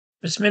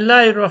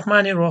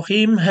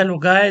Bismillahirrahmanirrahim. Hello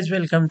guys,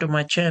 welcome to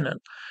my channel.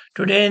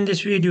 Today in this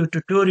video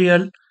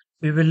tutorial,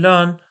 we will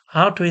learn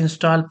how to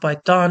install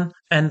Python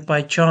and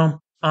PyCharm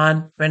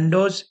on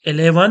Windows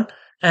 11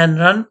 and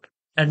run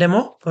a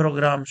demo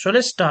program. So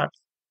let's start.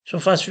 So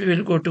first we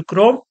will go to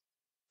Chrome,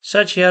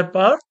 search here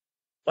for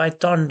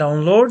Python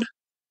download.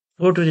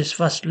 Go to this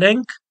first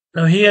link.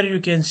 Now here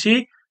you can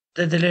see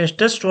that the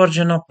latest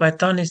version of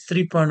Python is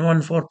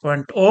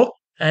 3.14.0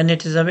 and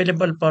it is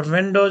available for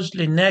Windows,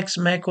 Linux,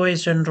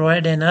 macOS,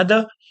 Android and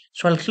other.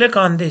 So I'll click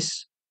on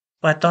this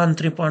Python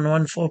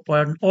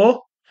 3.14.0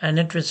 and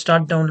it will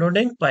start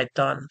downloading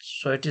Python.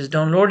 So it is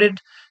downloaded.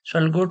 So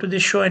I'll go to the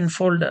show in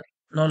folder.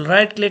 Now I'll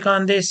right click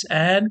on this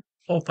and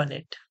open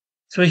it.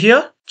 So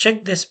here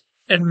check this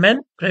admin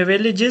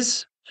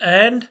privileges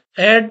and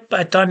add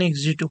Python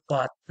exe2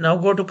 path. Now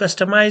go to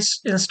customize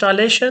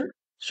installation.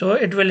 So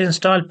it will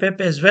install pip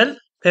as well.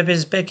 Pip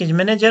is package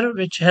manager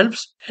which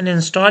helps in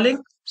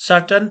installing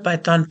certain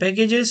Python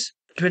packages.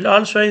 It will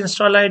also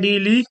install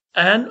IDE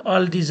and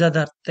all these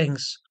other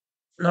things.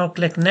 Now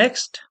click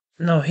next.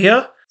 Now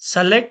here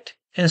select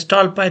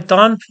install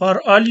Python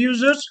for all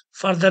users.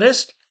 For the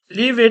rest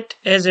leave it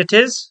as it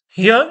is.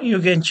 Here you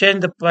can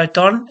change the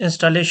Python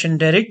installation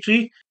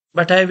directory,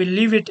 but I will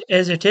leave it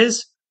as it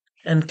is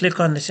and click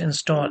on this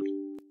install.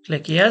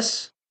 Click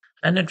yes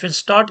and it will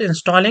start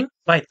installing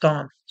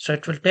Python. So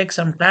it will take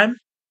some time.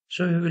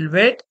 So we will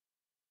wait.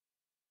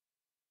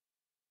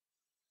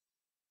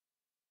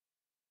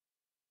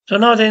 So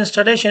now the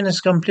installation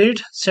is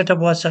complete. Setup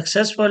was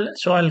successful.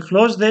 So I'll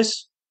close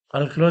this.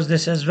 I'll close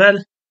this as well.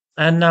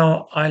 And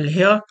now I'll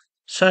here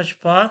search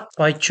for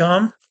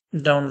PyCharm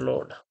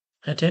download.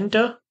 Hit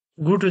enter.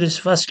 Go to this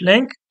first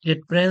link,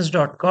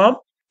 jetbrains.com.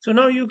 So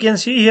now you can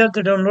see here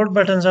the download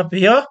buttons up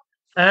here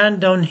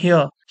and down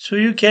here. So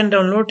you can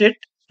download it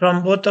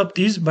from both of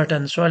these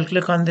buttons. So I'll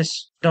click on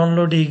this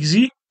download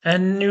exe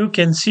and you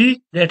can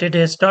see that it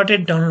has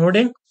started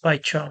downloading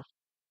PyCharm.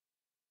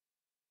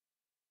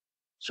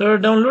 So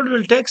download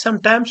will take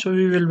some time, so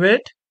we will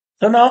wait.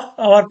 So now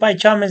our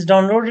PyCharm is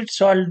downloaded.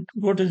 So I'll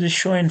go to the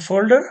show in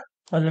folder.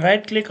 I'll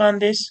right click on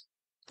this,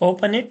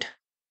 open it.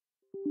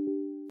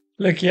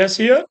 Click yes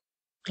here.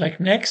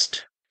 Click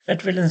next.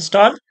 It will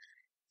install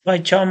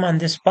PyCharm on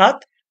this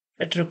path.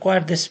 It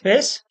requires this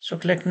space. So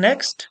click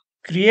next.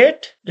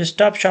 Create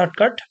desktop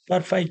shortcut for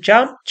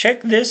PyCharm.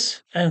 Check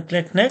this and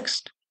click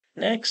next,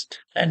 next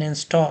and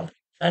install.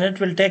 And it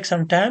will take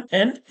some time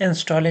in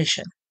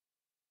installation.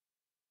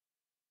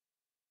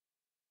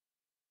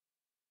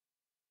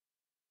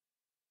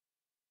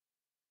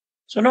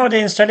 So now the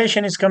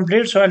installation is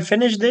complete. So I'll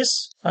finish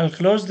this. I'll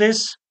close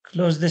this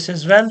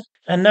as well.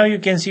 And now you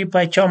can see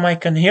PyCharm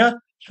icon here.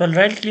 So I'll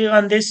right click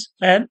on this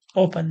and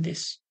open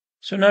this.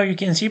 So now you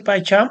can see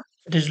PyCharm.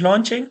 It is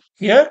launching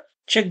here.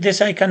 Check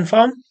this. I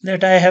confirm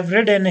that I have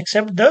read and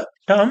accept the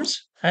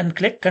terms and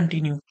click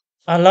continue.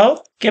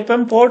 Allow, keep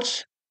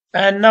imports.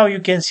 And now you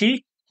can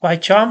see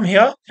PyCharm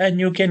here and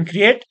you can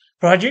create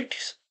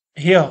projects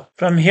here.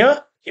 From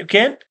here you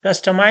can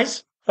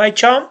customize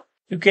PyCharm.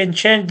 You can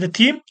change the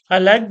theme. I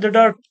like the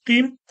dark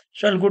theme.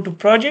 So I'll go to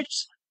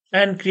projects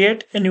and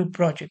create a new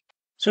project.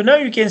 So now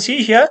you can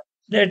see here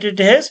that it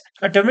has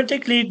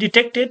automatically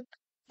detected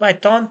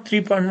Python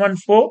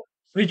 3.14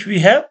 which we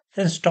have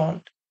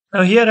installed.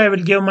 Now here I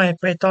will give my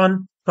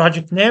Python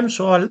project name.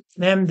 So I'll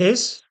name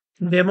this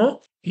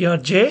demo here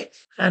J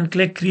and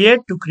click create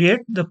to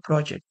create the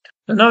project.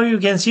 So now you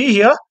can see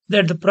here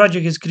that the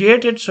project is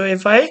created. So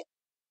if I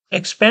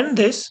expand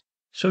this,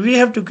 so we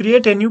have to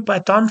create a new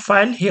Python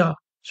file here.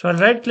 So I'll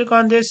right click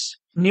on this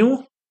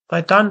new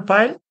Python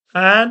file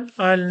and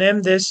I'll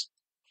name this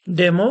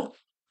demo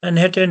and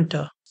hit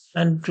enter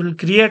and it will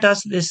create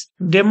us this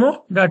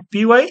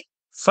demo.py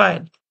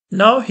file.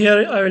 Now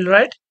here I will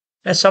write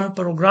a sum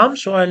program.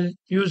 So I'll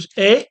use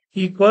A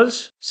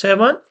equals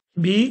 7,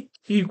 B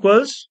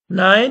equals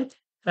 9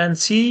 and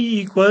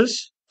C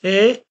equals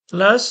A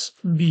plus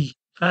B.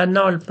 And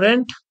now I'll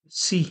print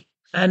C.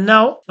 And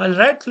now I'll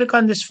right click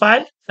on this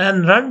file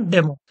and run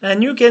demo.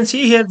 And you can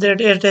see here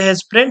that it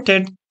has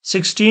printed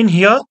 16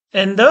 here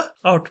in the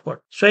output.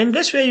 So in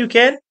this way you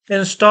can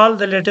install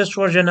the latest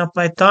version of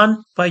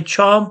Python,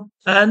 PyCharm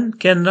and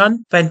can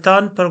run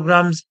Python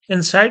programs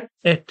inside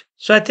it.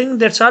 So I think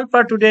that's all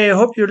for today. I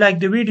hope you like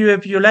the video.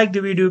 If you like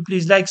the video,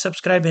 please like,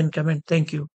 subscribe and comment. Thank you.